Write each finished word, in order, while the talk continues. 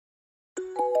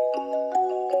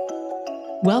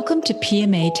Welcome to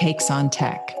PMA Takes on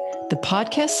Tech, the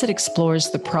podcast that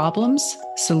explores the problems,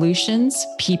 solutions,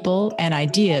 people, and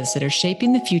ideas that are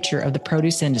shaping the future of the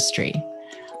produce industry.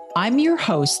 I'm your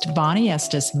host, Bonnie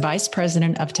Estes, Vice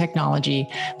President of Technology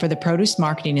for the Produce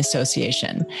Marketing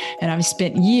Association, and I've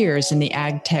spent years in the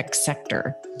ag tech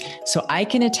sector. So I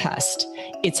can attest,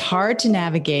 it's hard to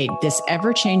navigate this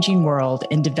ever-changing world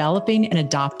in developing and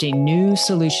adopting new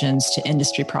solutions to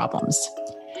industry problems.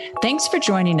 Thanks for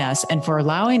joining us and for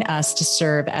allowing us to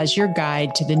serve as your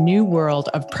guide to the new world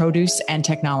of produce and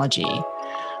technology.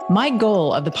 My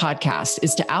goal of the podcast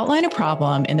is to outline a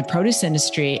problem in the produce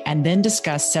industry and then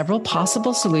discuss several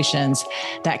possible solutions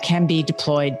that can be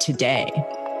deployed today.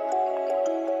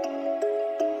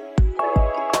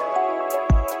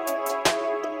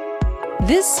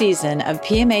 This season of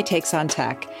PMA Takes on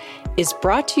Tech is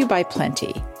brought to you by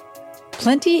Plenty.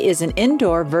 Plenty is an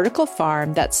indoor vertical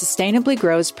farm that sustainably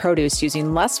grows produce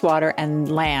using less water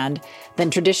and land than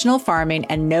traditional farming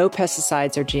and no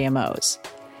pesticides or GMOs.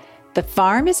 The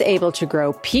farm is able to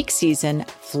grow peak season,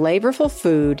 flavorful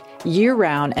food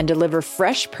year-round and deliver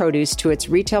fresh produce to its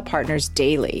retail partners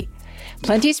daily.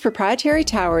 Plenty's proprietary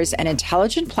towers and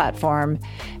intelligent platform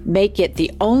make it the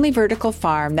only vertical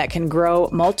farm that can grow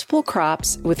multiple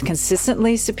crops with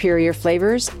consistently superior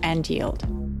flavors and yield.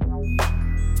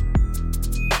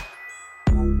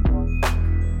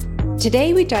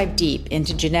 Today, we dive deep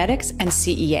into genetics and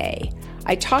CEA.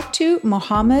 I talked to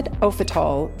Mohammed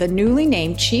Ofatol, the newly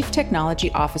named Chief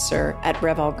Technology Officer at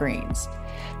Reval Greens.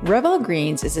 Reval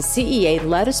Greens is a CEA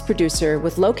lettuce producer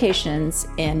with locations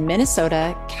in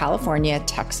Minnesota, California,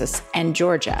 Texas, and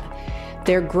Georgia.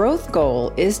 Their growth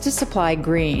goal is to supply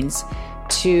greens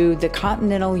to the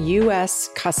continental U.S.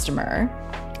 customer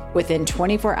within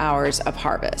 24 hours of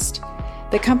harvest.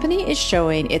 The company is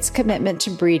showing its commitment to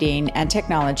breeding and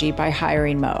technology by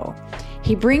hiring Mo.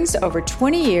 He brings over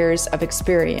 20 years of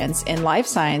experience in life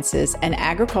sciences and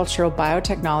agricultural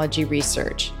biotechnology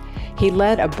research. He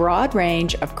led a broad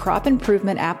range of crop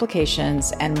improvement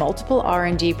applications and multiple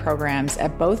R&D programs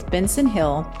at both Benson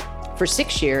Hill for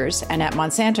 6 years and at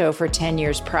Monsanto for 10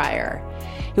 years prior.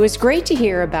 It was great to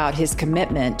hear about his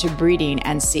commitment to breeding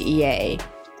and CEA.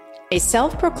 A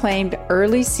self-proclaimed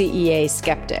early CEA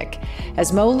skeptic,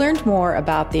 as Mo learned more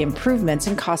about the improvements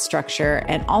in cost structure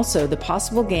and also the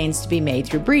possible gains to be made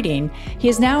through breeding, he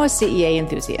is now a CEA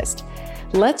enthusiast.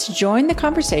 Let's join the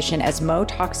conversation as Mo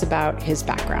talks about his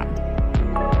background.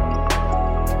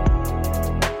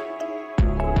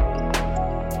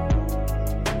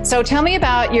 So tell me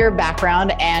about your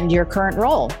background and your current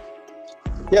role.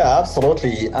 Yeah,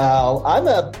 absolutely. I'm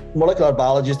a molecular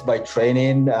biologist by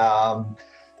training.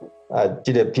 I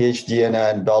did a PhD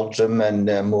in Belgium and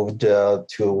moved to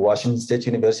Washington State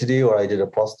University, where I did a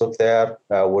postdoc there,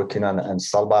 working on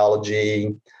cell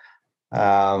biology.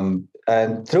 And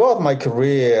throughout my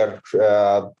career,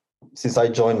 since I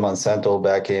joined Monsanto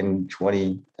back in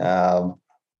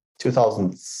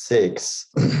 2006,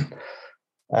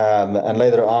 and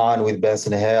later on with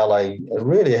Benson Hill, I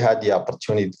really had the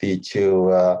opportunity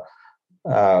to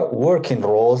work in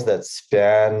roles that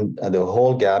span the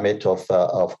whole gamut of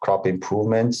crop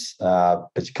improvements,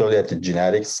 particularly at the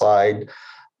genetics side,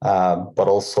 but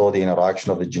also the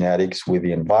interaction of the genetics with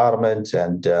the environment.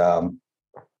 And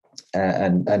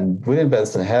within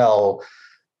Benson Hill,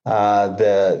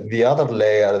 the other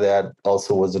layer that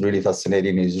also was really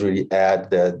fascinating is really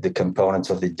add the components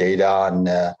of the data and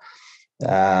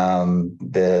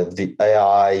the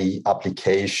AI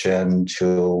application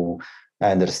to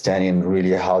understanding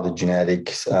really how the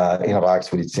genetics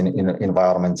interacts with its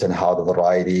environment and how the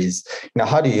varieties,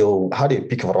 how do you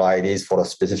pick varieties for a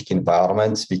specific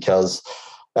environment? Because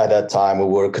at that time we're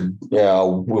working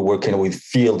with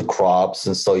field crops,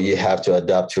 and so you have to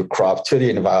adapt your crop to the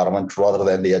environment rather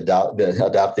than adapt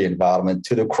the environment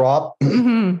to the crop.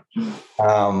 Mm-hmm.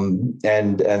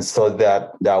 And so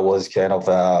that was kind of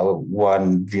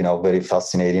one very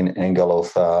fascinating angle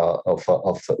of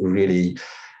really.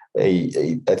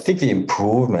 I think the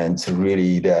improvements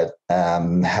really that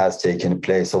has taken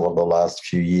place over the last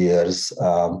few years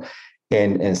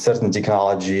in certain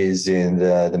technologies, in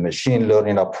the machine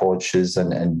learning approaches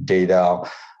and data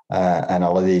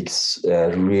analytics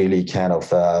really kind of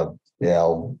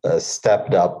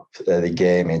stepped up the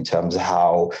game in terms of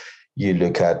how you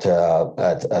look at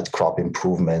crop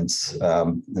improvements.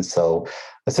 And so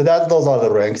those are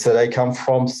the ranks that I come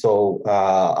from. So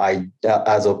I,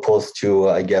 as opposed to,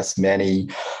 I guess, many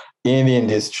in the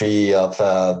industry of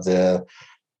the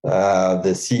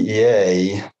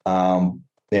CEA,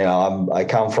 I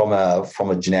come from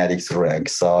a genetics rank.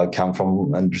 So I come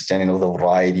from understanding of the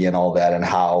variety and all that, and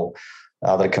how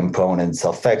other components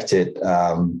affected.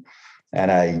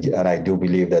 And I do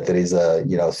believe that there is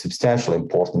a substantial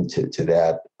importance to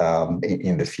that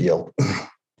in the field.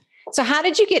 So how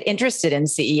did you get interested in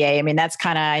CEA? I mean, that's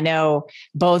kind of, I know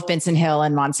both Benson Hill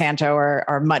and Monsanto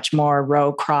are much more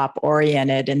row crop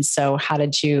oriented. And so how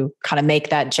did you kind of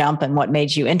make that jump, and what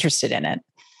made you interested in it?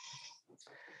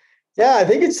 Yeah, I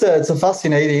think it's a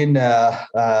fascinating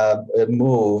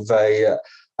move. I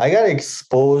got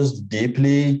exposed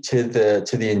deeply to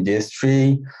the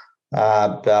industry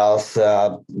about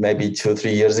maybe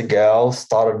 2-3 years ago.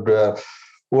 Started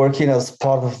working as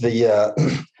part of the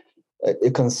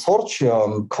a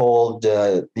consortium called,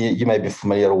 you may be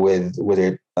familiar with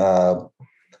it,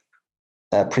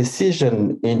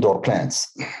 Precision Indoor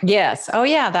Plants. Yes. Oh,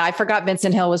 yeah. I forgot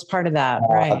Benson Hill was part of that.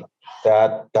 Right.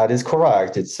 That is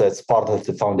correct. It's part of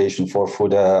the Foundation for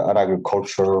Food and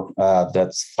Agriculture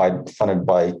that's funded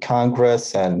by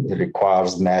Congress, and it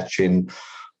requires matching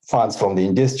funds from the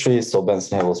industry. So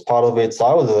Benson Hill was part of it. So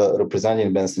I was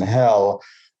representing Benson Hill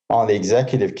on the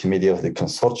executive committee of the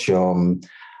consortium.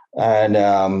 And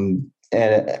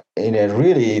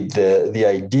really the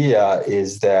idea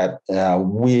is that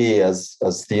we as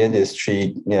the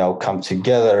industry, come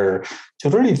together to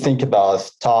really think about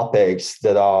topics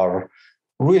that are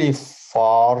really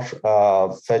far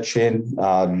fetching,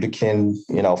 looking,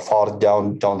 far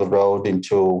down the road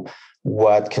into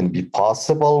what can be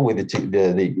possible with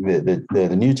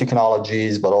the new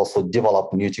technologies, but also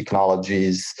develop new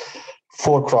technologies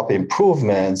for crop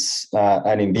improvements,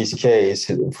 and in this case,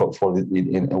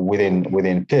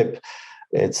 within PIP,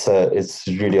 it's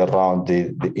really around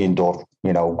the indoor,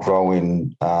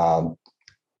 growing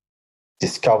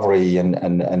discovery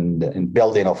and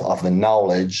building of the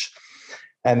knowledge,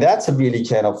 and that's really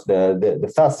kind of the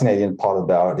fascinating part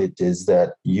about it, is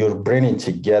that you're bringing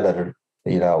together,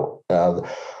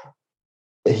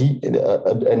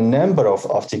 a number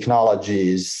of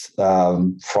technologies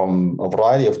from a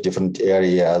variety of different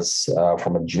areas,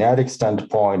 from a genetic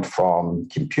standpoint, from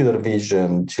computer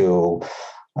vision to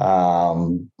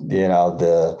the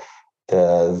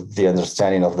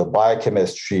understanding of the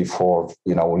biochemistry for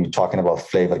when you're talking about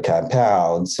flavor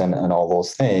compounds and all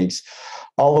those things,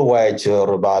 all the way to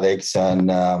robotics and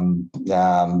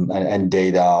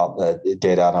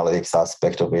data analytics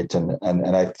aspect of it,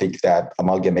 and I think that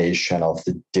amalgamation of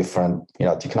the different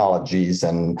technologies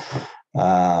and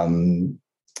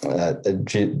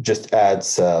just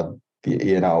adds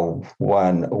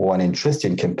one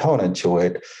interesting component to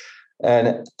it,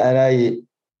 and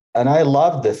I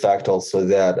love the fact also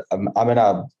that I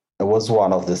was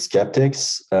one of the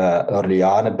skeptics early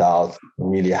on about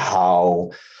really how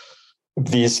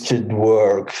this could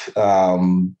work,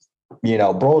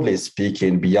 broadly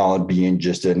speaking, beyond being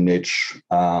just a niche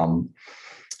of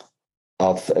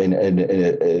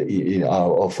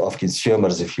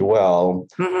consumers, if you will.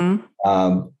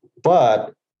 Mm-hmm.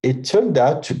 But it turned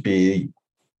out to be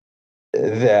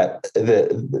that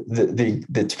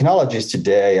the technologies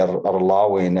today are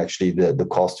allowing actually the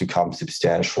cost to come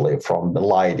substantially from the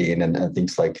lighting and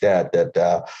things like that.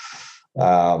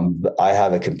 I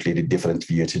have a completely different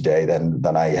view today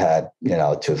than I had 2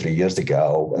 or 3 years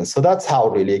ago, and so that's how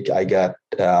really I got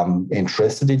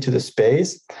interested into the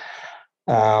space.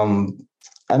 And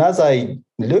as I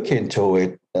look into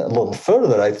it a little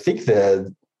further, I think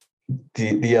the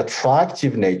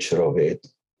attractive nature of it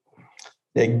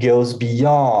goes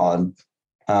beyond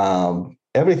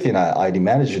everything I'd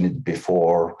imagined it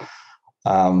before.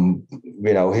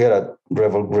 Here at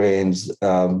Revel Greens,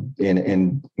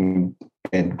 in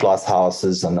glass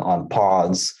houses and on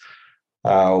ponds,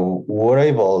 we're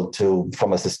able to,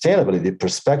 from a sustainability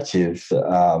perspective,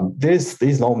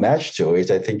 there's no match to it.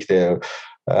 I think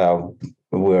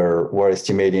we're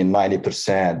estimating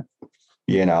 90%,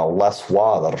 less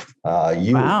water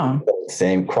wow.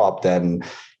 Same crop than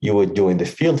you would do in the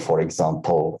field, for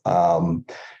example. There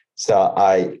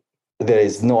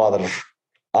is no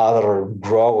other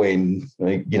growing,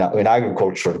 in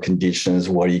agricultural conditions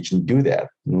where you can do that,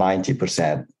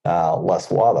 90%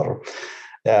 less water.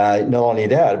 Not only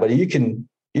that, but you can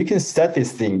set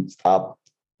these things up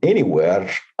anywhere.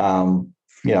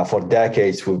 For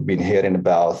decades we've been hearing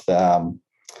about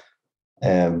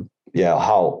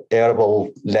how arable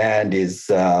land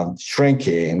is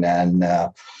shrinking, and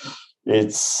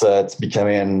it's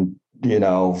becoming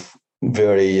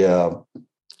very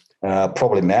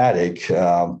problematic,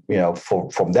 from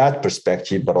that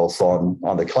perspective, but also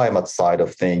on the climate side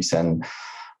of things. And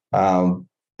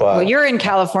Well, you're in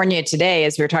California today,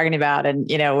 as we were talking about. And,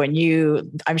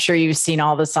 I'm sure you've seen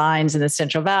all the signs in the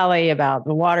Central Valley about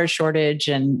the water shortage.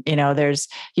 And,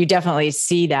 you definitely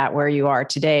see that where you are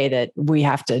today, that we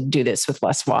have to do this with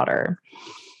less water.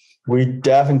 We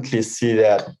definitely see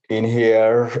that in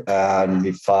here. And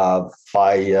if I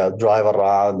drive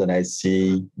around and I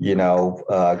see,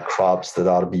 crops that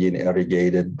are being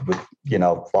irrigated with,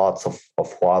 lots of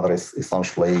water, is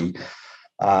essentially,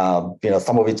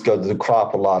 some of it goes to the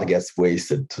crop, a lot gets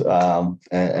wasted.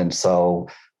 And so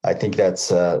I think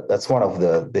that's one of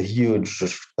the huge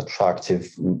attractive,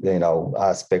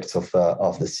 aspects of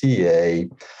the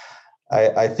CEA.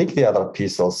 I think the other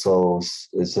piece also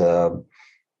is the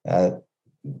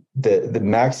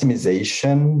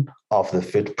maximization of the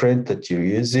footprint that you're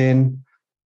using.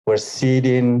 We're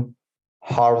seeding,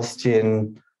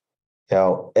 harvesting,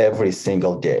 every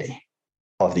single day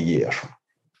of the year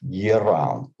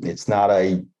round. It's not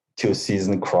a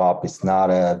 2-season crop. It's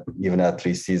not even a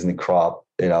 3-season crop.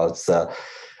 It's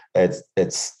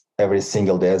every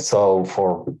single day. So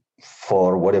for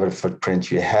whatever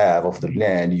footprint you have of the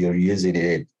land, you're using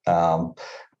it,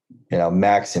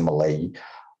 maximally.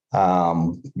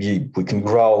 We can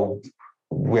grow.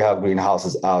 We have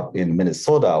greenhouses out in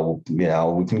Minnesota.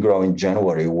 We can grow in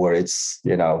January where it's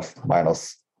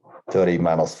minus 30,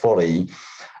 minus 40.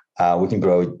 We can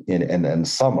grow in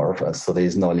summer, so there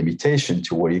is no limitation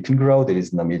to where you can grow. There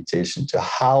is no limitation to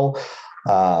how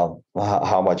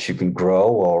much you can grow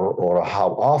or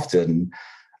how often.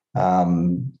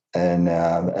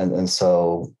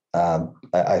 So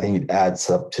I think it adds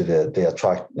up to the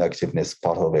attractiveness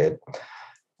part of it.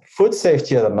 Food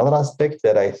safety is another aspect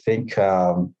that I think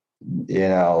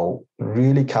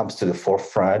really comes to the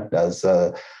forefront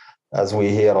as we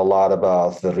hear a lot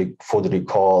about the food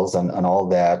recalls and all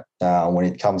that. When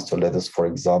it comes to lettuce, for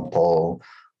example,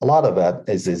 a lot of that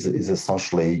is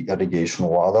essentially irrigation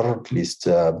water, at least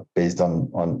based on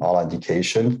all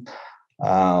indication.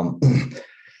 Because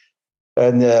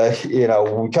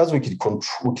we can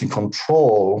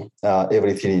control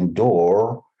everything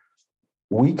indoor,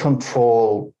 we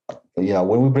control.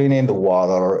 When we bring in the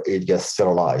water, it gets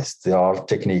sterilized. There are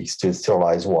techniques to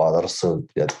sterilize water so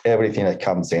that everything that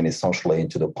comes in essentially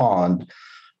into the pond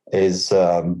is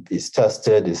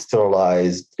tested, is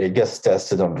sterilized. It gets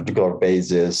tested on a regular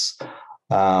basis.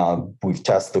 We've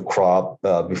tested the crop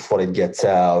before it gets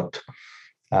out.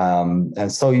 And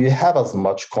so you have as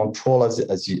much control as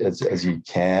you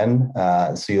can.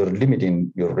 So you're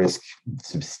limiting your risk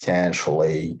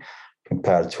substantially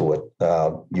compared to what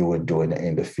you would do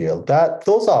in the field.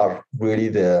 Those are really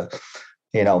the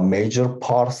major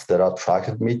parts that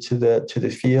attracted me to the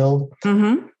field.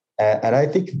 Mm-hmm. And I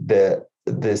think the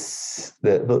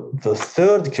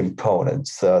third component,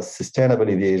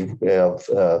 sustainability of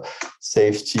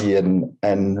safety and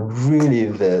really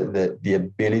the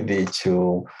ability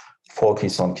to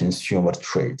focus on consumer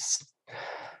traits.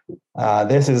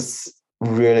 This is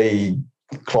really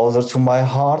closer to my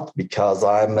heart because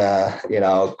I'm a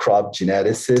crop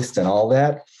geneticist and all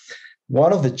that.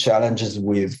 One of the challenges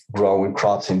with growing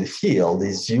crops in the field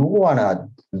is you want to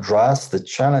address the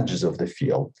challenges of the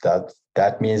field.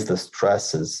 That means the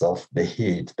stresses of the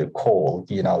heat, the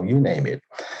cold, you name it.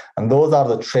 And those are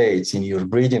the traits in your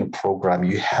breeding program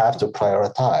you have to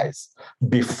prioritize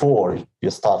before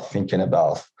you start thinking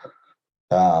about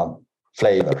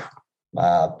flavor,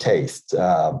 taste,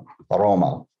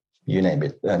 aroma, you name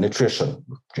it, nutrition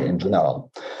in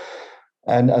general.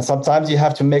 And sometimes you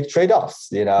have to make trade-offs,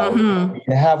 mm-hmm. You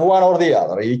can have one or the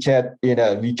other. You can't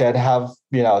have,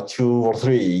 2 or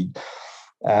 3.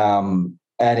 And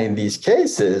in these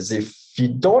cases, if you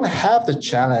don't have the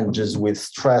challenges with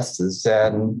stresses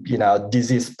and,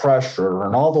 disease pressure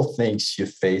and all the things you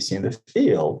face in the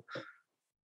field,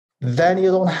 then you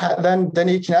don't have, then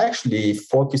you can actually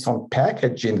focus on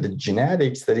packaging the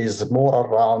genetics that is more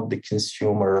around the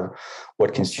consumer,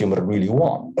 what consumer really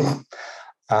want.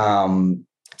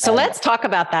 So let's talk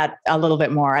about that a little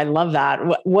bit more. I love that.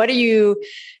 What are you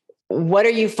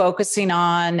focusing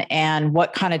on, and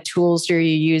what kind of tools are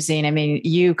you using? I mean,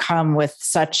 you come with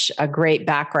such a great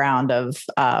background of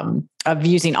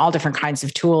using all different kinds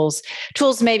of tools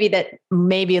maybe that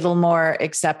may be a little more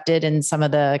accepted in some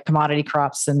of the commodity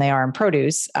crops than they are in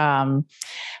produce.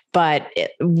 But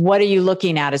what are you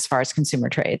looking at as far as consumer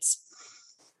traits?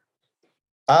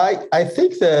 I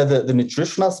think the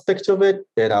nutrition aspect of it,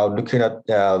 looking at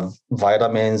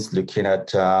vitamins, looking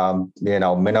at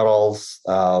minerals,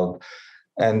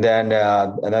 and then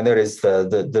there is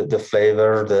the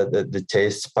flavor, the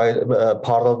taste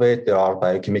part of it. There are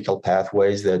biochemical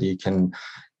pathways that you can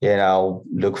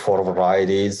look for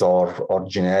varieties or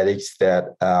genetics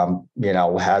that,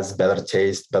 has better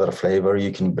taste, better flavor.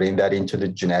 You can bring that into the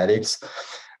genetics.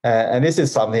 And this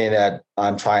is something that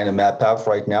I'm trying to map out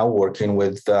right now, working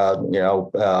with,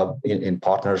 in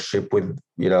partnership with,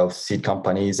 seed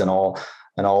companies and all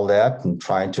that, and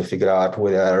trying to figure out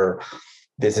whether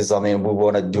this is something we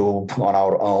want to do on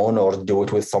our own or do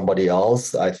it with somebody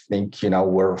else. I think,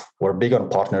 we're big on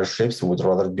partnerships. We'd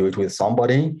rather do it with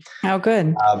somebody. Oh,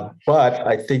 good. But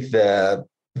I think the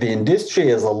industry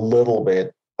is a little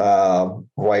bit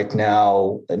right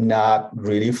now not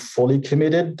really fully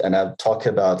committed. And I'm talking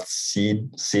about seed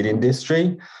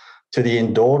industry to the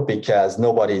indoor, because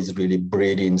nobody is really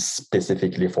breeding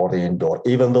specifically for the indoor.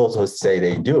 Even those who say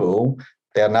they do,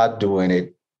 they're not doing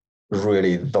it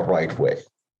really the right way.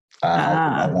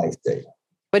 I might say.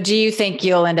 But do you think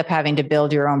you'll end up having to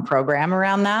build your own program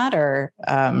around that, or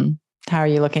how are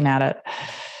you looking at it?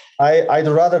 I'd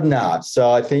rather not.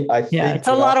 So I think it's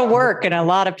a lot of work and a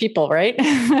lot of people, right?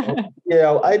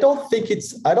 I don't think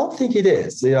it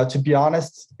is. To be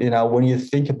honest, when you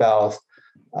think about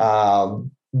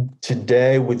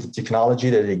today with the technology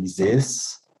that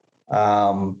exists,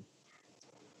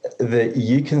 that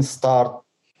you can start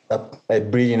a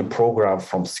breeding program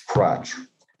from scratch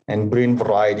and bring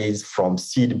varieties from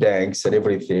seed banks and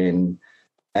everything.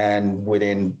 And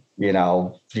within,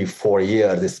 3-4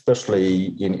 years,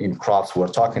 especially in crops, we're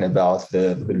talking about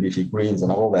the leafy greens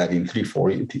and all that, in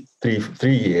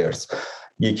 3 years,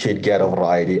 you could get a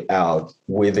variety out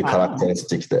with the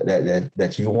characteristics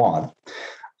that you want.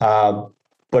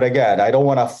 But again, I don't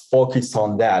want to focus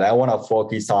on that. I want to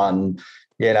focus on,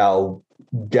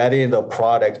 getting the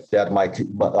product that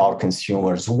our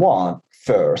consumers want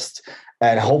first,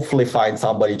 and hopefully find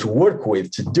somebody to work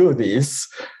with to do this.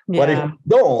 Yeah. But if you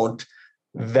don't,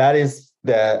 that is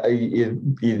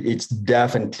it's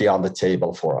definitely on the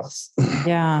table for us.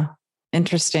 Yeah,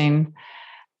 interesting.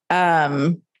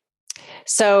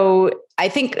 So I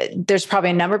think there's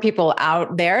probably a number of people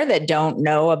out there that don't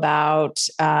know about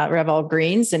Revel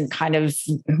Greens and kind of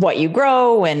what you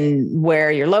grow and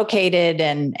where you're located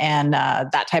and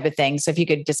that type of thing. So if you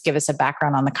could just give us a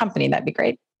background on the company, that'd be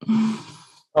great.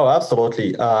 Oh,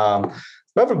 absolutely.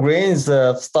 Revel Greens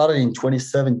started in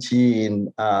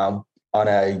 2017 on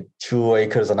a 2.5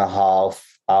 acres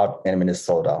out in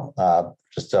Minnesota,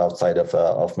 just outside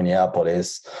of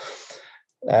Minneapolis.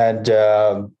 And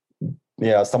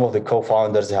some of the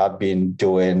co-founders have been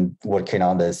working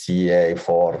on the CEA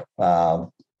for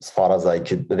as far as they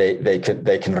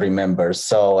can remember.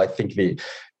 So I think the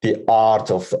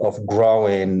art of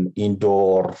growing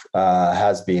indoor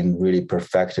has been really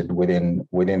perfected within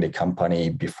the company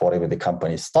before even the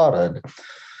company started.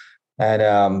 And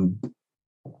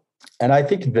I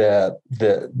think the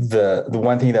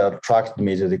one thing that attracted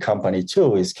me to the company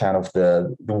too is kind of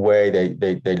the way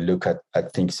they look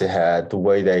at things ahead, the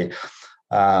way they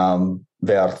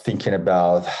are thinking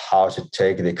about how to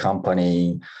take the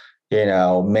company,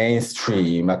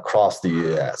 mainstream across the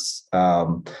U.S.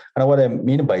 And what I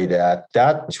mean by that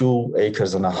 2.5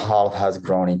 acres has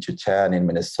grown into 10 in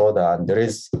Minnesota, and there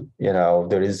is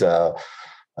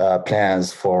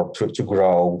plans to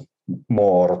grow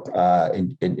more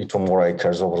into more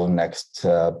acres over the next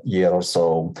year or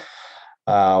so.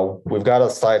 We've got a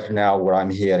site now where I'm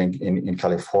here in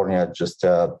California, just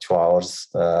 2 hours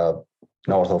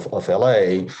north of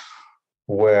LA,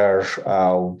 where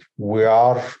we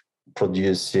are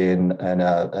producing an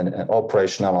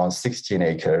operational on 16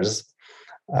 acres.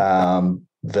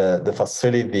 The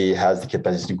facility has the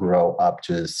capacity to grow up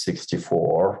to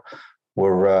 64.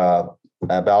 We're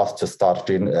about to start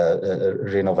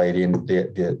renovating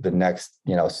the next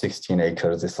 16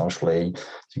 acres essentially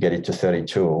to get it to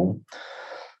 32.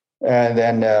 And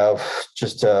then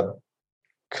just a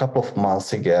couple of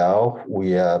months ago,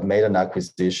 we made an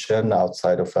acquisition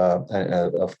outside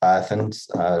of Athens,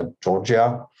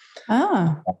 Georgia.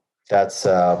 That's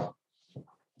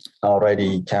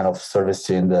already kind of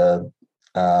servicing the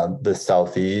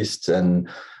southeast, and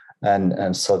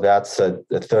so that's a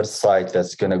third site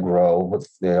that's going to grow.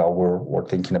 We're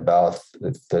thinking about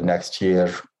the next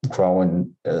year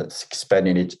growing,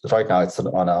 expanding it. Right now it's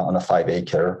on a 5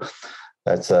 acre.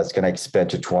 It's going to expand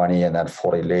to 20 and then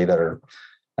 40 later.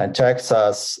 And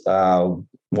Texas,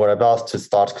 we're about to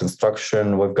start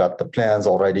construction. We've got the plans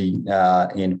already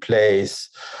in place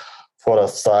for a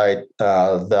site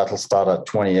that'll start at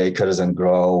 20 acres and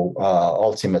grow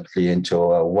ultimately into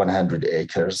 100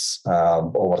 acres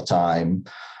over time.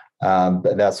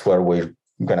 That's where we're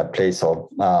going to place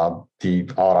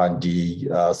the R&D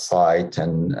site,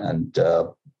 and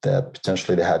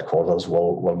potentially the headquarters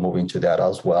will move into that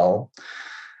as well.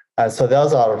 And so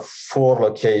those are 4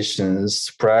 locations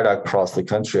spread across the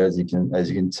country, as you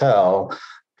can tell.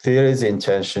 There is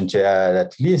intention to add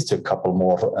at least a couple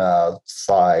more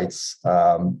sites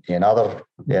in other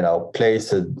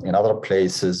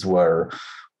places where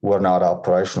we're not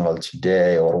operational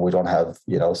today, or we don't have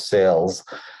sales.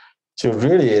 To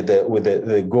really,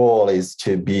 the goal is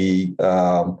to be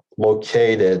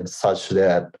located such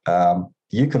that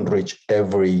you can reach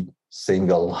every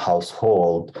single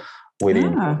household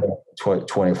within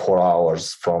 24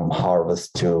 hours from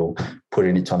harvest to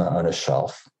putting it on a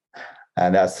shelf.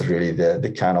 And that's really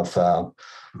the kind of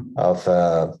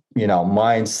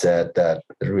mindset that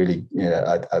really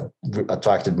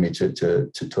attracted me to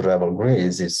Revel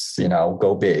Greens. Is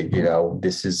go big.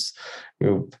 This is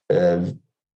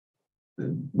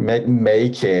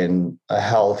making a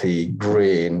healthy,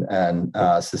 green, and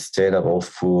sustainable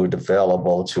food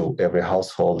available to every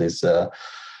household is not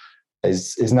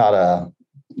a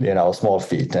small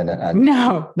feat. And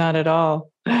no, not at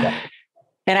all. Yeah.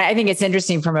 And I think it's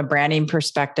interesting from a branding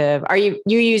perspective. You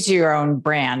use your own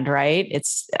brand, right?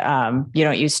 It's you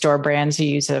don't use store brands. You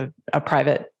use a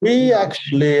private. We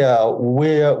actually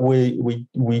we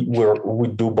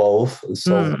do both.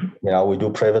 So we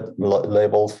do private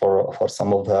labels for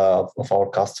some of our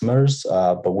customers,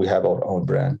 but we have our own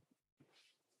brand.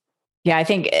 Yeah, I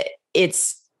think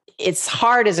it's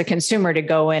hard as a consumer to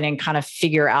go in and kind of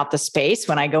figure out the space.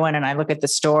 When I go in and I look at the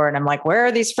store and I'm like, where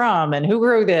are these from and who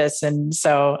grew this? And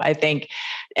so I think,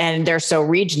 and they're so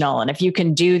regional. And if you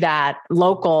can do that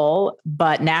local,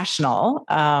 but national,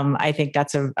 I think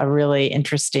that's a really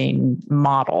interesting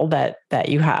model that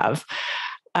you have.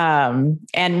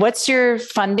 And what's your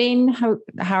funding?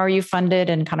 How are you funded,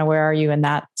 and kind of where are you in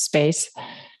that space?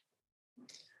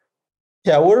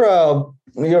 Yeah, we're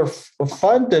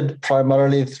funded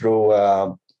primarily through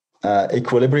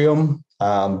Equilibrium.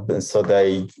 So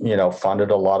they, funded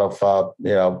a lot of,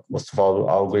 most of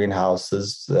our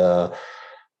greenhouses,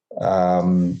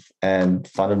 and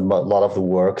funded a lot of the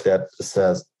work that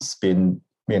has been,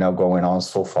 going on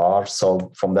so far.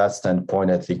 So from that standpoint,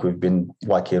 I think we've been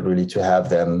lucky really to have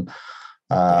them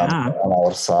on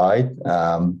our side.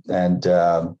 And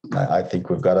I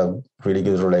think we've got a really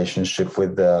good relationship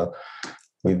with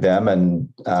them, and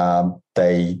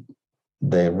they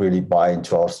really buy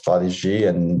into our strategy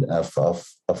and of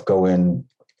going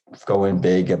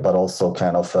big, but also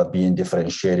kind of being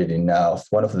differentiated enough.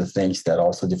 One of the things that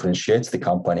also differentiates the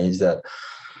company is that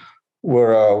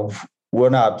we're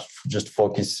not just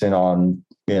focusing on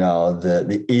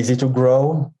the easy to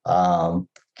grow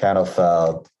kind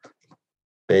of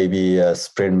baby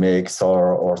spring mix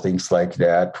or things like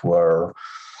that. We're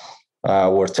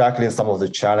tackling some of the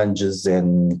challenges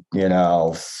in,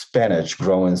 spinach,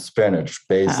 growing spinach,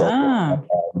 basil,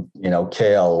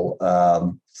 kale,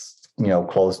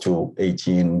 close to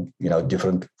 18,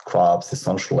 different crops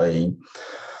essentially.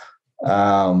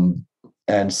 And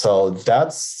so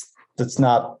it's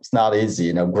not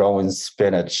easy, growing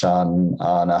spinach on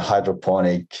a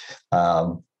hydroponic.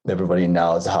 Everybody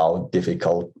knows how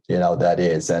difficult that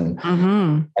is, and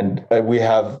we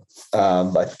have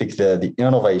I think the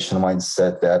innovation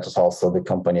mindset that also the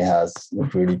company has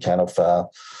really kind of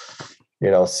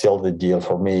sealed the deal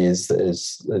for me.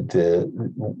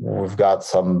 We've got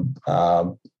some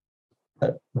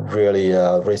really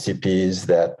recipes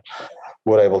that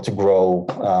we're able to grow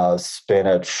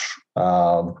spinach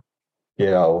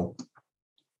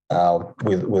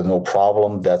with no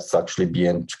problem. That's actually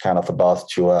being kind of about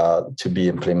to be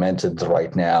implemented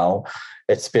right now.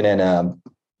 It's been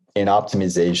in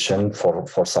optimization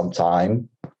for some time.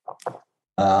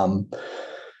 So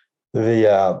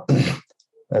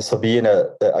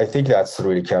I think that's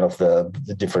really kind of the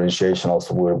differentiation.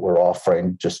 Also, we're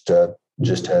offering just a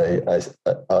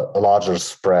larger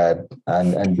spread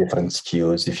and different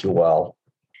SKUs, if you will.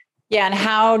 Yeah. And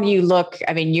how do you look?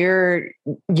 I mean, your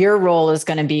role is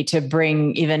going to be to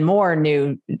bring even more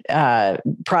new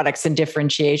products and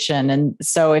differentiation. And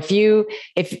so if you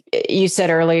said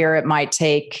earlier, it might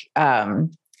take a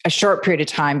short period of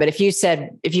time, but if you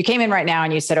came in right now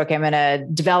and you said, okay, I'm going to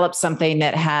develop something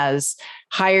that has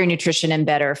higher nutrition and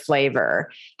better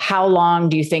flavor, how long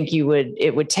do you think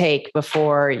it would take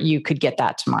before you could get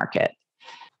that to market?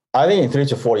 I think in 3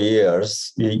 to 4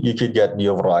 years, you could get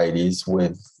new varieties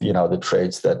with, the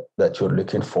traits that you're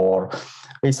looking for.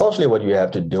 Essentially, what you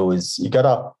have to do is you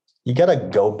gotta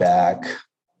go back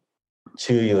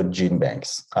to your gene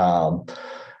banks.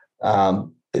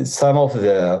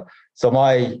 So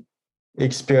my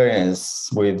experience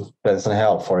with Benson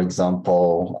Health, for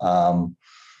example,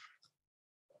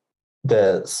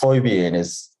 the soybean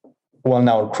is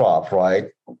well-known crop, right?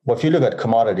 Well, if you look at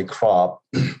commodity crop,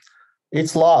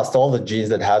 it's lost all the genes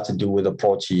that have to do with the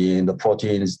protein. The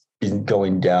protein has been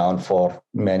going down for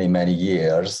many, many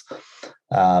years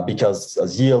because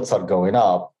as yields are going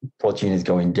up, protein is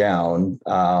going down.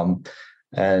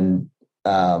 And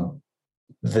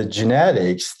the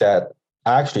genetics that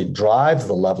actually drives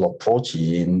the level of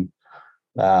protein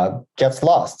gets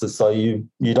lost. So you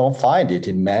don't find it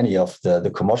in many of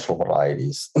the commercial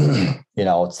varieties,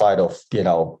 outside of,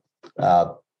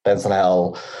 Benson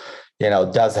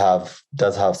does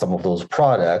have some of those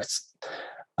products.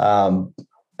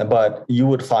 But you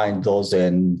would find those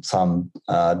in some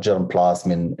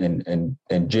germplasm in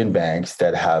gene banks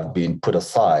that have been put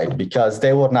aside because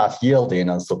they were not yielding.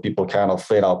 And so people kind of,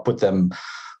 put them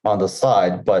on the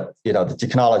side. But, the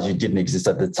technology didn't exist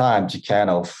at the time to kind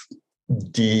of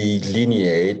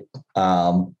delineate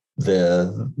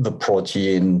the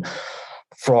protein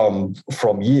from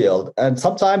yield. And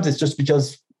sometimes it's just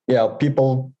because,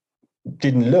 people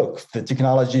didn't look. The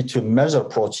technology to measure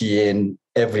protein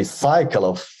every cycle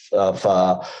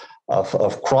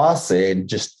of crossing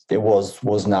it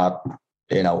was not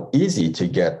easy to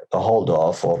get a hold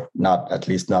of, or not, at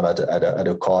least not at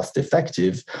a cost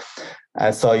effective.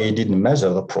 And so you didn't measure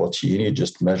the protein, you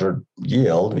just measured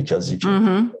yield because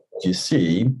you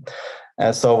see.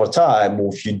 And so over time,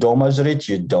 if you don't measure it,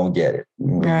 you don't get it.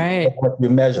 Right. That's what you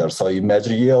measure. So you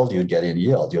measure yield, you get in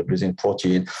yield, you're losing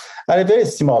protein. And a very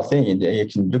similar thing, you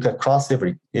can look across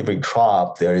every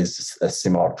crop, there is a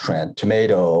similar trend.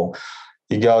 Tomato,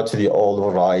 you go to the old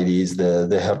varieties, the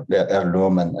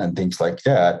heirloom and things like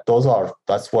that.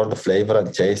 That's where the flavor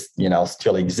and taste,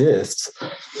 still exists.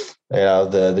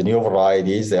 The new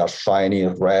varieties, they are shiny,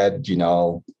 red,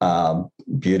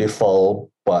 beautiful,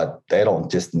 but they don't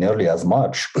taste nearly as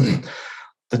much.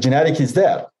 The genetic is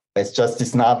there. It's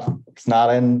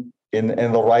not in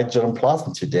the right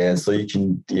germplasm today. And so you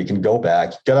can go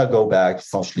back, you gotta go back,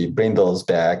 essentially bring those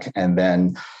back and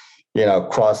then,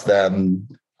 cross them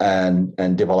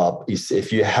and develop.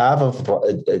 If you have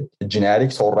a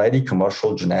genetics already,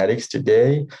 commercial genetics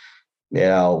today,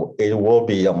 it will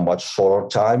be a much shorter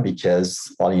time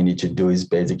because all you need to do is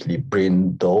basically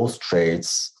bring those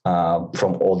traits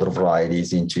from older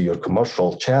varieties into your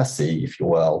commercial chassis, if you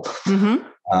will.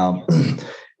 Mm-hmm.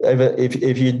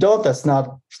 If you don't, it's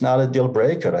not a deal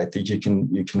breaker. I think you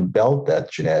can build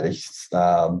that genetics,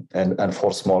 and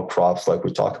for small crops like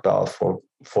we talked about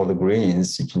for the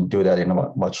greens, you can do that in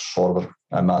a much shorter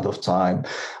amount of time.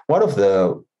 One of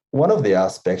the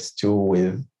aspects too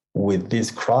with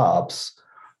these crops,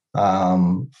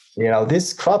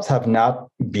 these crops have not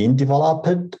been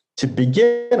developed to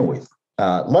begin with,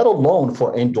 let alone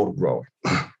for indoor growing.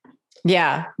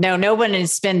 Yeah, no one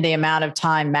has spent the amount of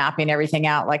time mapping everything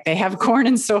out like they have corn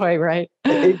and soy, right?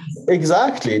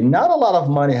 Exactly. Not a lot of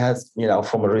money has,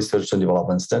 from a research and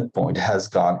development standpoint, has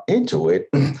gone into it.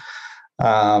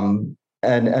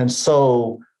 And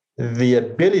so the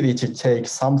ability to take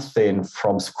something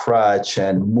from scratch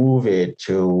and move it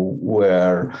to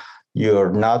where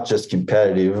you're not just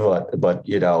competitive, but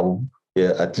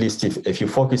at least if you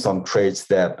focus on traits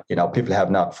that people have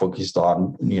not focused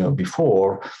on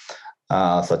before,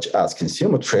 such as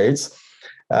consumer traits,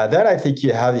 then I think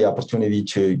you have the opportunity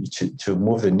to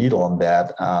move the needle on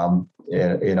that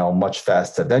much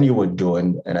faster than you would do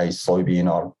in a soybean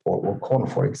or corn,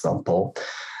 for example.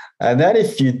 And then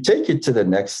if you take it to the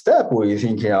next step where you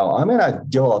think, I'm going to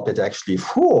develop it actually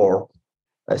for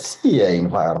a CEA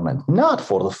environment, not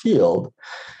for the field,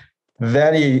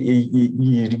 then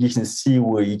you can see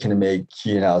where you can make,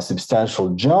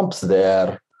 substantial jumps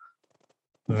there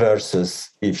versus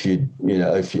if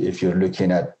you're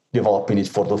looking at developing it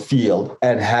for the field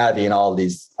and having all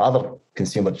these other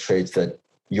consumer traits that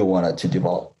you wanted to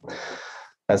develop.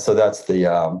 And so that's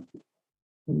the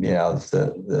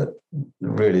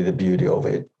really the beauty of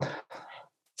it.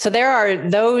 So there are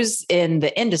those in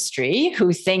the industry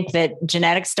who think that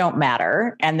genetics don't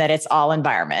matter and that it's all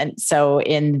environment. So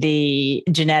in the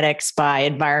genetics by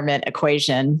environment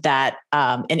equation, that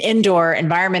an indoor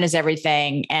environment is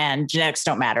everything and genetics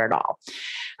don't matter at all.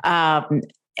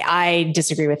 I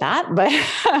disagree with that, but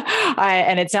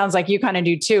and it sounds like you kind of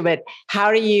do too. But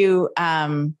how do you?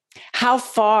 How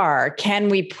far can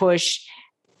we push?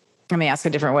 Let me ask a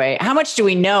different way. How much do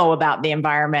we know about the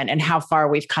environment and how far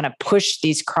we've kind of pushed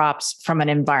these crops from an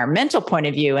environmental point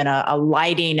of view and a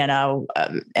lighting and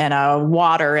a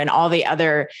water and all the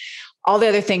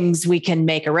other things we can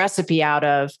make a recipe out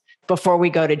of before we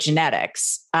go to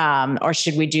genetics? Or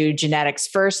should we do genetics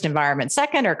first, environment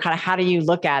second, or kind of how do you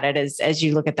look at it as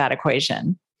you look at that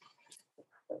equation?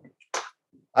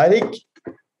 I think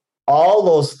all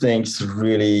those things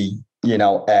really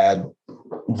add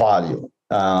value.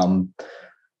 And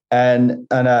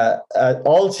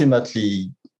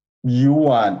ultimately, you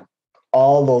want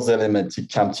all those elements to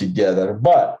come together.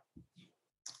 But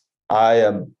I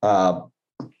am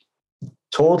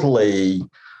totally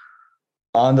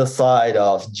on the side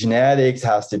of genetics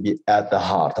has to be at the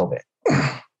heart of it.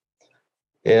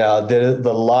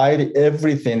 The light,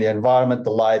 everything, the environment,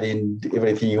 the lighting,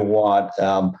 everything you want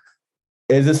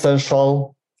is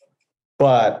essential,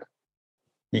 but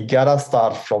you gotta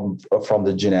start from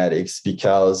the genetics,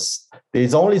 because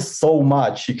there's only so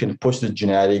much you can push the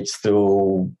genetics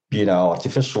through,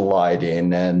 artificial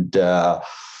lighting and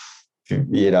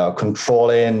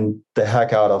controlling the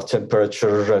heck out of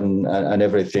temperature and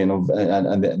everything,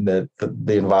 and the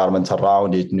environment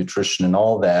around it, nutrition and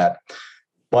all that.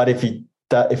 But if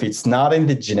it's not in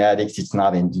the genetics, it's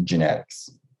not in the genetics.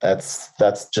 That's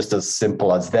just as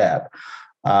simple as that.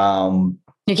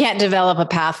 You can't develop a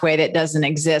pathway that doesn't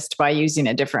exist by using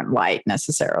a different light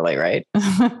necessarily, right?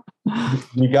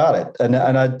 You got it. And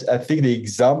I think the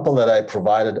example that I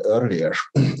provided earlier,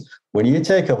 when you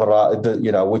take a variety,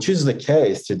 which is the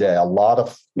case today, a lot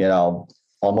of,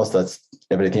 almost that's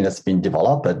everything that's been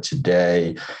developed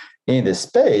today in this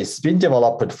space, been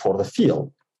developed for the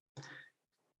field.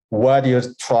 What you're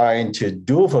trying to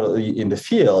do in the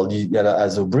field,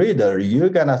 as a breeder, you're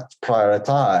going to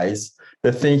prioritize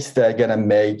the things that are going to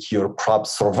make your crop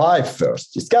survive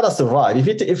first. It's got to survive. If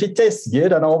it tastes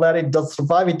good and all that, it does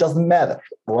survive, it doesn't matter,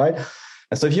 right?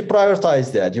 And so if you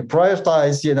prioritize that, you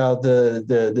prioritize,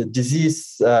 the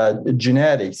disease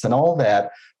genetics and all that,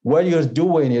 what you're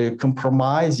doing, you're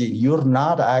compromising, you're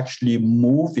not actually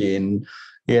moving,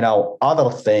 other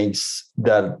things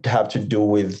that have to do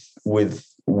with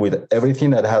everything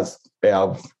that has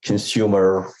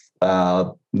consumer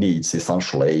needs,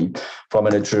 essentially, from a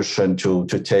nutrition to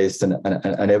taste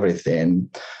and everything.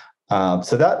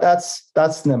 So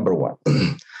that's number one.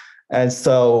 And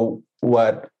so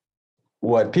what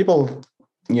people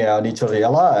need to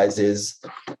realize is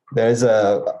there's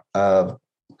a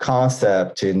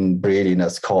concept in breeding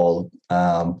that's called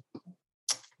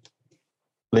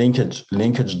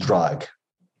linkage drug.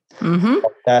 Mm-hmm.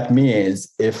 That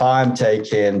means if I'm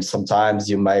taking, sometimes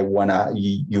you may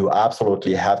you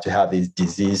absolutely have to have this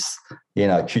disease,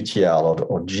 QTL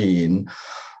or gene.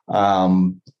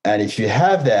 And if you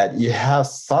have that, you have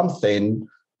something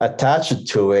attached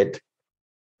to it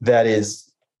that is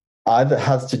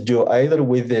has to do either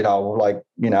with, not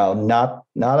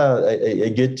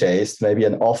a good taste, maybe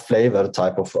an off flavor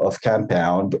type of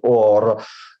compound, or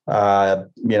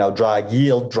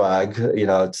yield drug,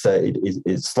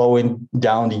 it's slowing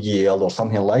down the yield or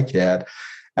something like that.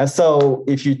 And so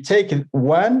if you take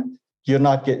one, you're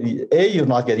not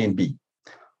getting B,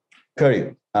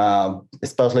 period.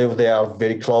 Especially if they are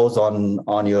very close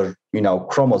on your,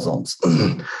 chromosomes.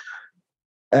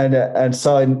 And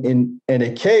so in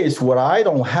a case where I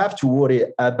don't have to worry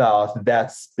about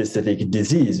that specific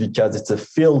disease because it's a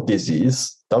field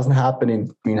disease, doesn't happen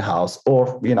in greenhouse,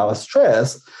 or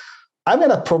stress, I'm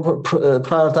going to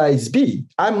prioritize B.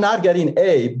 I'm not getting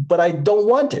A, but I don't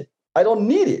want it. I don't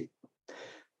need it.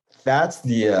 That's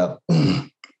the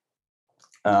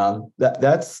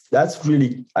that's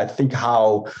really, I think,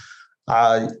 how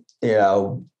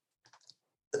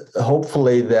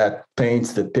hopefully that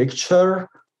paints the picture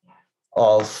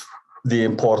of the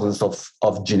importance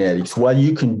of genetics, what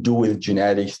you can do with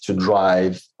genetics to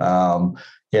drive,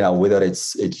 whether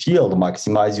it's yield,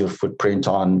 maximize your footprint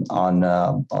on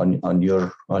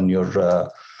your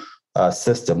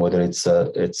system, whether it's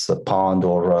a pond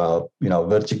or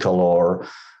vertical, or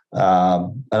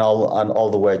and all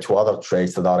the way to other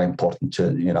traits that are important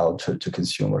to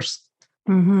consumers.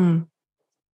 Mm-hmm.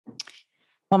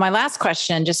 Well, my last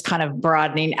question, just kind of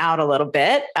broadening out a little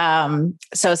bit.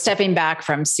 So stepping back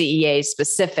from CEA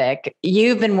specific,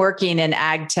 you've been working in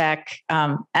ag tech,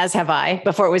 as have I,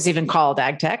 before it was even called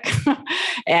ag tech.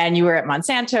 And you were at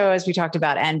Monsanto, as we talked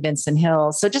about, and Benson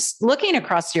Hill. So just looking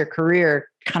across your career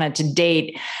kind of to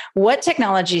date, what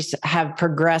technologies have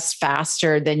progressed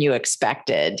faster than you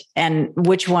expected, and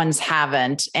which ones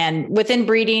haven't? And within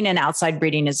breeding and outside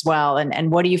breeding as well.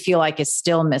 And what do you feel like is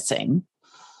still missing?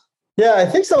 Yeah, I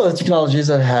think some of the technologies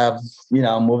that have,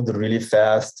 moved really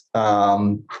fast.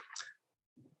 The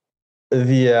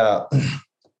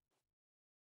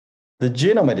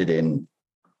genome editing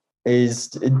is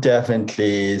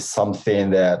definitely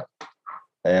something that,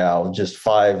 just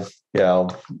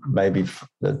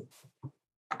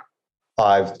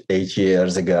 5-8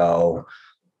 years ago,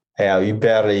 you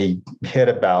barely heard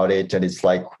about it, and it's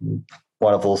like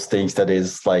one of those things that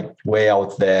is like way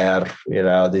out there.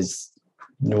 There's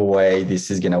no way this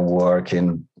is going to work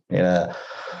in in a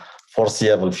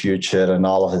foreseeable future. And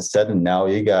all of a sudden now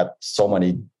you got so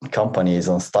many companies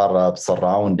and startups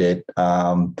around it.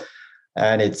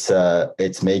 And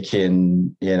it's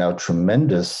making,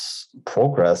 tremendous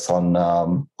progress on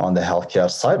the healthcare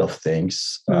side of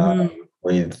things,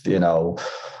 with,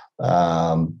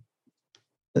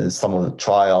 some of the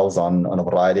trials on a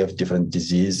variety of different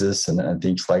diseases and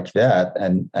things like that.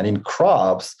 And in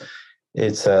crops,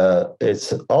 it's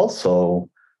also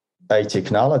a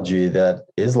technology that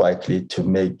is likely to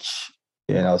make,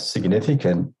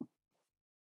 significant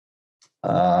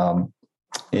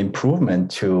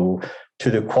improvement to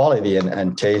the quality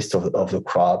and taste of the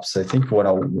crops. I think one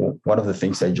of the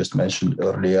things I just mentioned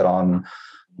earlier on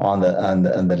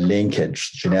the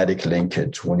linkage, genetic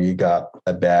linkage, when you got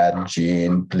a bad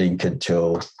gene linked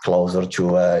to closer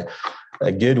to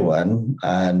a good one,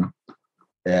 and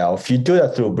if you do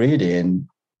that through breeding,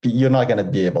 you're not going to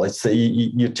be able.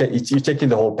 You're taking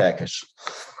the whole package.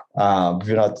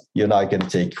 You're not going to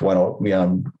take one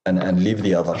and leave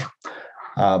the other.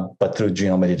 But through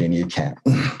genome editing, you can.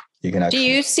 Do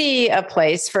you see a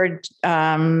place for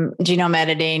genome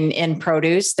editing in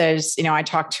produce? There's, I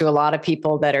talk to a lot of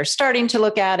people that are starting to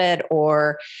look at it,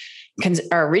 or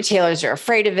retailers are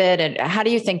afraid of it. And how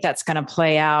do you think that's going to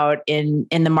play out in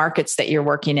the markets that you're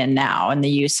working in now and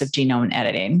the use of genome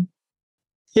editing?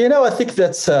 I think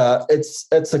that's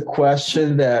it's a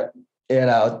question that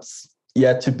it's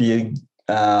yet to be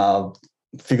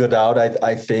figured out.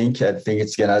 I think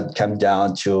it's going to come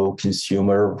down to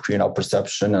consumer,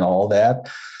 perception and all that.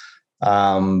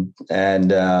 At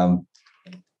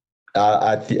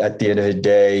the end of the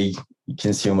day,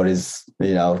 consumer is,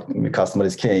 the customer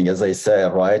is king, as they say,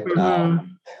 right? Mm-hmm.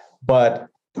 But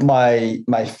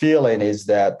my feeling is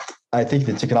that I think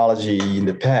the technology in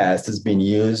the past has been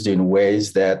used in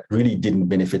ways that really didn't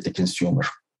benefit the consumer.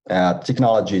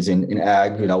 Technologies in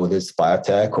ag, with this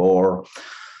biotech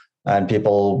and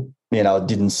people,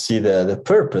 didn't see the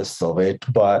purpose of it.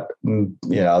 But,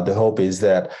 the hope is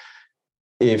that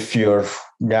if you're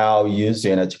now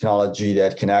using a technology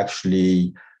that can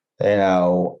actually,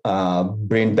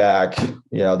 bring back,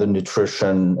 the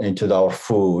nutrition into our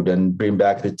food and bring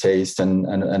back the taste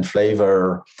and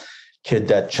flavor, could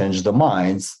that change the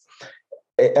minds?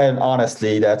 And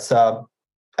honestly, that's a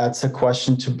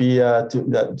question to be,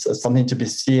 that's something to be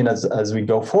seen as we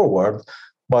go forward.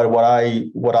 But what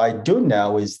I do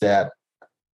know is that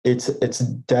it's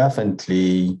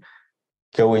definitely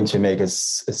going to make a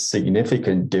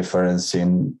significant difference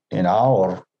in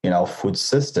our food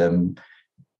system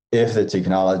if the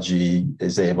technology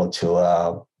is able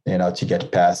to to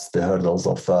get past the hurdles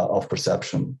of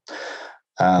perception.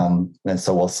 And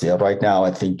so we'll see. Right now,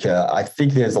 I think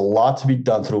there's a lot to be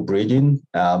done through breeding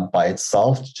by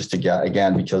itself. Just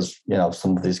again, because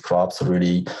some of these crops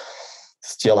really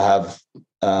still have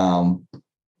a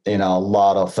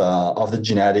lot of the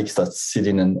genetics that's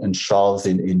sitting in shelves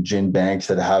in gene banks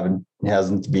that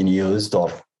hasn't been used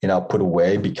or put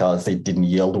away because they didn't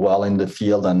yield well in the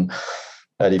field. And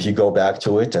if you go back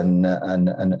to it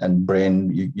and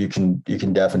brain, you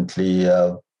can definitely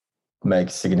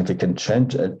make significant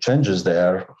changes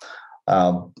there,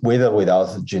 with or without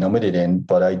genome editing.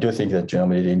 But I do think that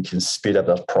genome editing can speed up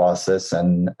that process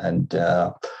and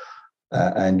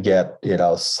get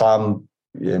some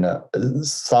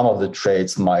of the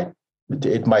traits might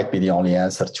be the only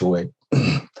answer to it.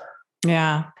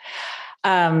 Yeah.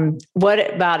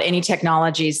 What about any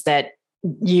technologies that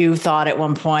you thought at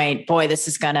one point, boy, this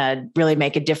is going to really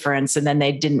make a difference, and then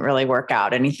they didn't really work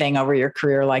out? Anything over your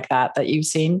career like that you've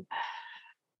seen?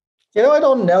 I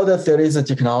don't know that there is a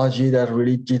technology that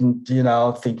really didn't,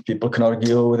 think people can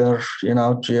argue whether,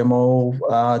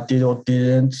 GMO did or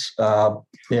didn't.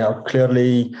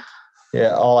 Clearly,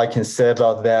 all I can say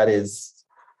about that is,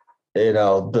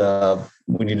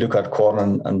 when you look at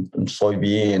corn and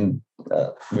soybean,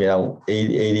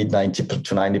 90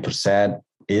 to 90%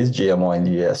 is GMO in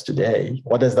the US today.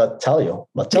 What does that tell you?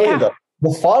 That tells you that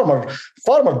the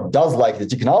farmer does like the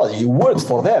technology. It works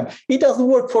for them. It doesn't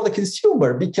work for the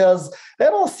consumer because they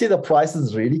don't see the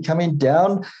prices really coming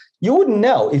down. You wouldn't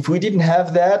know if we didn't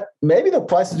have that. Maybe the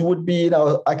prices would be,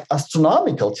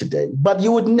 astronomical today, but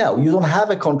you wouldn't know. You don't have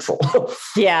a control.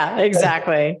 Yeah,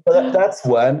 exactly. That's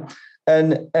one.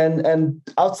 And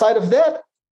outside of that,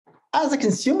 as a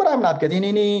consumer, I'm not getting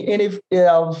any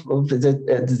does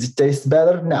it taste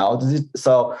better? No.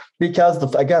 So because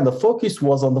the focus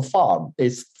was on the farm.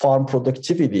 It's farm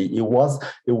productivity. It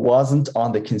wasn't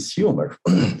on the consumer.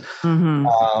 Mm-hmm.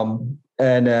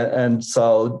 And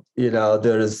so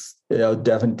there is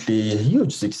definitely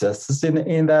huge successes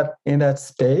in that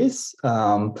space.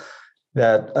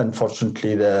 That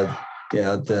unfortunately the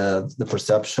the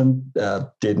perception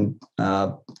didn't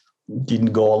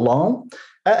go along.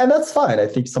 And that's fine. I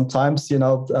think sometimes,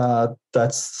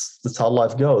 that's how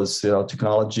life goes.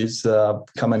 Technologies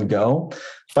come and go.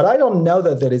 But I don't know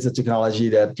that there is a technology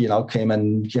that, came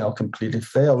and, completely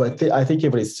failed. I think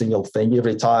every single thing,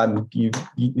 every time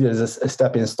there's a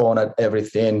stepping stone at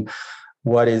everything.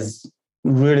 What is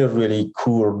really, really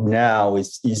cool now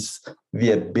is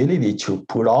the ability to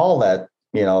put all that,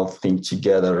 thing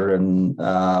together and,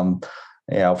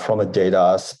 from a data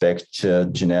aspect to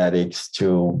genetics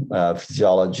to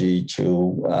physiology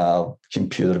to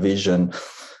computer vision,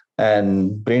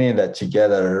 and bringing that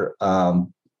together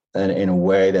in a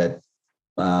way that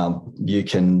you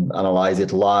can analyze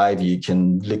it live, you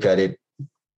can look at it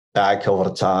back over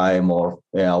time, or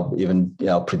even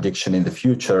prediction in the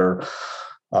future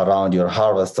around your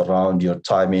harvest, around your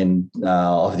timing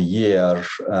of the year,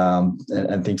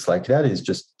 and things like that is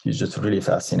just really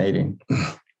fascinating.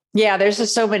 Yeah, there's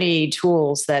just so many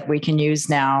tools that we can use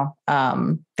now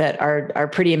that are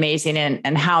pretty amazing,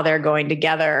 and how they're going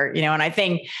together, and I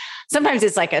think sometimes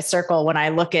it's like a circle. When I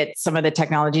look at some of the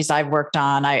technologies I've worked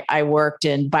on, I worked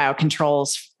in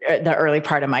biocontrols the early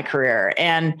part of my career,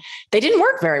 and they didn't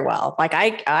work very well. Like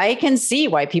I can see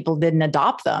why people didn't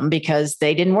adopt them, because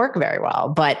they didn't work very well.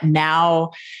 But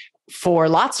now, for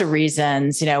lots of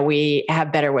reasons, we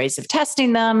have better ways of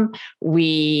testing them.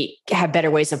 We have better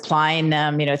ways of applying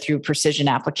them, through precision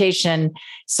application.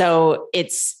 So I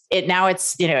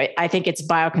think it's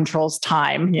biocontrols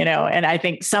time, and I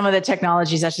think some of the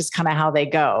technologies, that's just kind of how they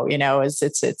go,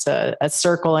 it's a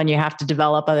circle, and you have to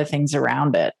develop other things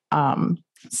around it.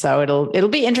 So it'll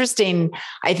be interesting,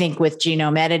 I think, with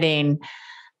genome editing,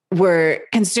 where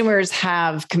consumers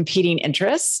have competing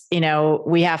interests.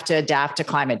 We have to adapt to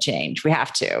climate change. We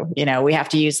have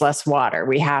to use less water.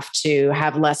 We have to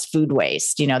have less food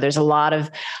waste. There's a lot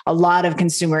of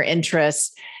consumer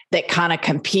interests that kind of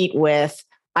compete with,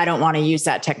 I don't want to use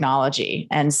that technology.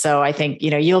 And so I think,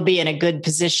 you'll be in a good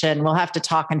position. We'll have to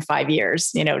talk in 5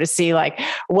 years, to see like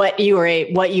what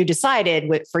you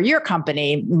decided for your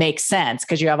company makes sense,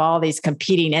 because you have all these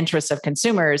competing interests of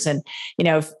consumers, and,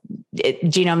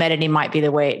 genome editing might be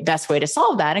the best way to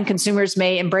solve that. And consumers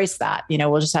may embrace that.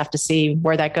 We'll just have to see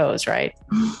where that goes. Right.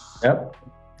 Yep.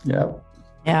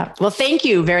 Yeah. Well, thank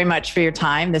you very much for your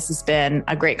time. This has been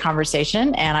a great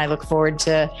conversation, and I look forward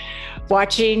to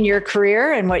watching your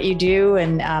career and what you do,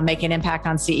 and make an impact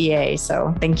on CEA.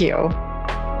 So thank you.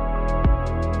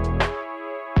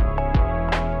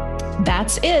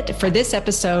 That's it for this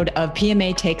episode of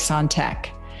PMA Takes on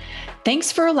Tech.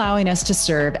 Thanks for allowing us to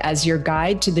serve as your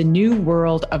guide to the new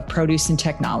world of produce and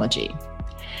technology.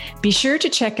 Be sure to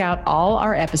check out all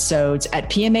our episodes at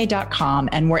pma.com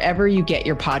and wherever you get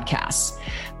your podcasts.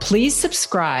 Please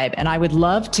subscribe, and I would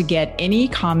love to get any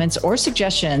comments or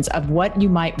suggestions of what you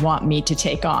might want me to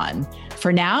take on.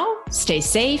 For now, stay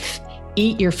safe,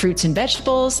 eat your fruits and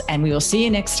vegetables, and we will see you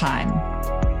next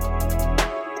time.